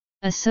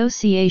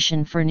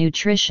Association for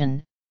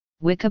Nutrition,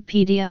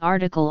 Wikipedia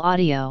article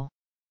audio.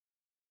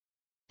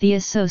 The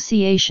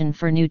Association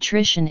for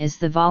Nutrition is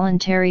the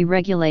voluntary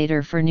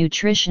regulator for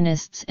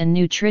nutritionists and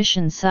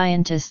nutrition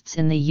scientists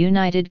in the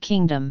United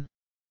Kingdom.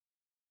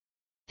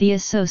 The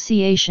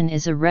association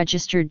is a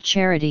registered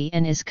charity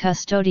and is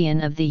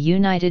custodian of the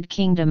United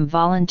Kingdom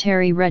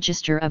Voluntary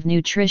Register of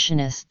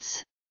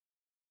Nutritionists.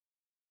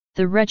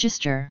 The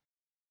Register.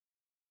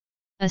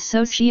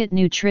 Associate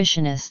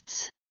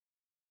Nutritionists.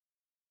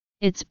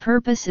 Its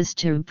purpose is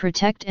to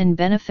protect and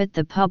benefit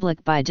the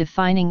public by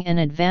defining and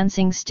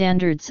advancing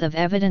standards of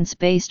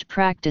evidence-based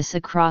practice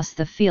across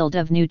the field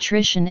of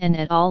nutrition and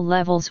at all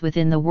levels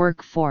within the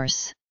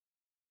workforce.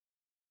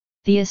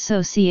 The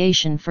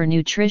Association for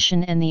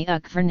Nutrition and the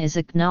UKVN is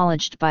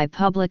acknowledged by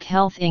Public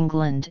Health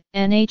England,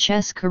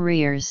 NHS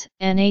Careers,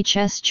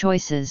 NHS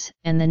Choices,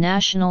 and the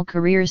National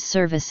Careers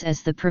Service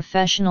as the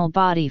professional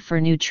body for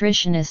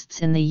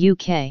nutritionists in the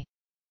UK.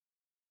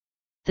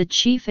 The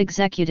chief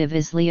executive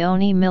is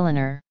Leonie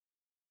Milliner.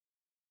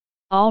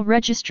 All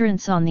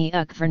registrants on the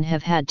UKVN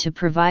have had to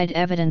provide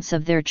evidence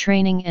of their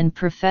training and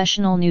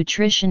professional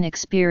nutrition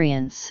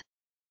experience.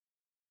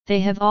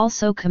 They have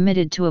also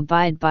committed to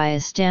abide by a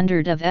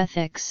standard of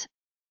ethics,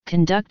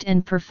 conduct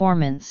and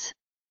performance.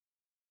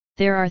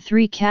 There are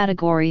 3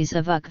 categories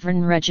of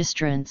UKVN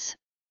registrants: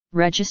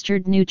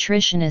 registered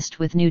nutritionist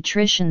with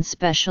nutrition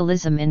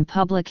specialism in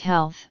public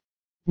health,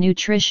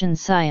 nutrition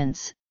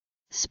science,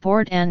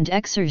 sport and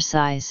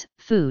exercise,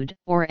 food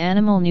or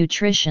animal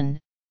nutrition,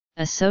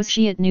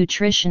 associate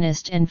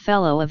nutritionist and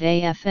fellow of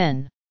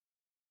AFN.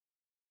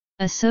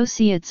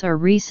 Associates are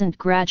recent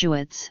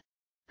graduates,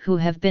 who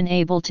have been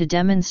able to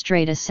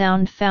demonstrate a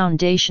sound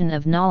foundation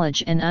of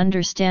knowledge and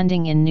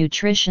understanding in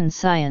nutrition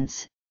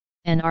science,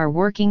 and are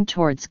working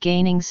towards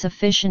gaining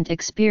sufficient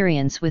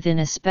experience within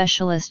a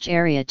specialist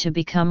area to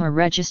become a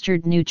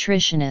registered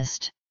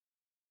nutritionist.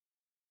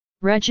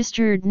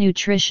 Registered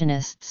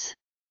nutritionists.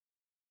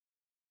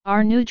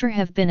 Our Nutri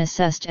have been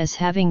assessed as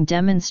having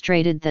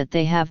demonstrated that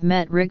they have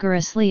met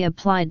rigorously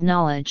applied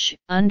knowledge,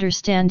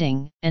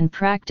 understanding, and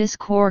practice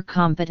core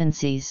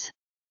competencies.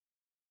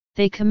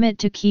 They commit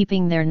to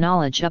keeping their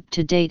knowledge up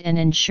to date and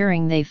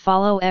ensuring they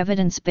follow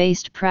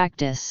evidence-based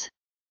practice.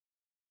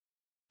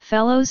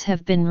 Fellows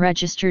have been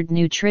registered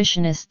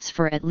nutritionists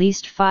for at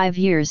least 5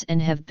 years and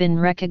have been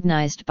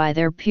recognized by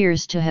their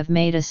peers to have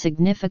made a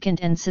significant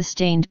and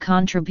sustained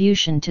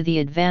contribution to the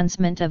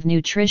advancement of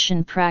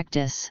nutrition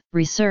practice,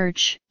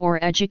 research,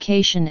 or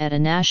education at a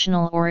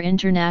national or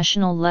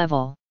international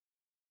level.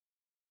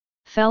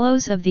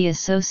 Fellows of the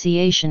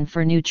Association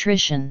for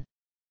Nutrition.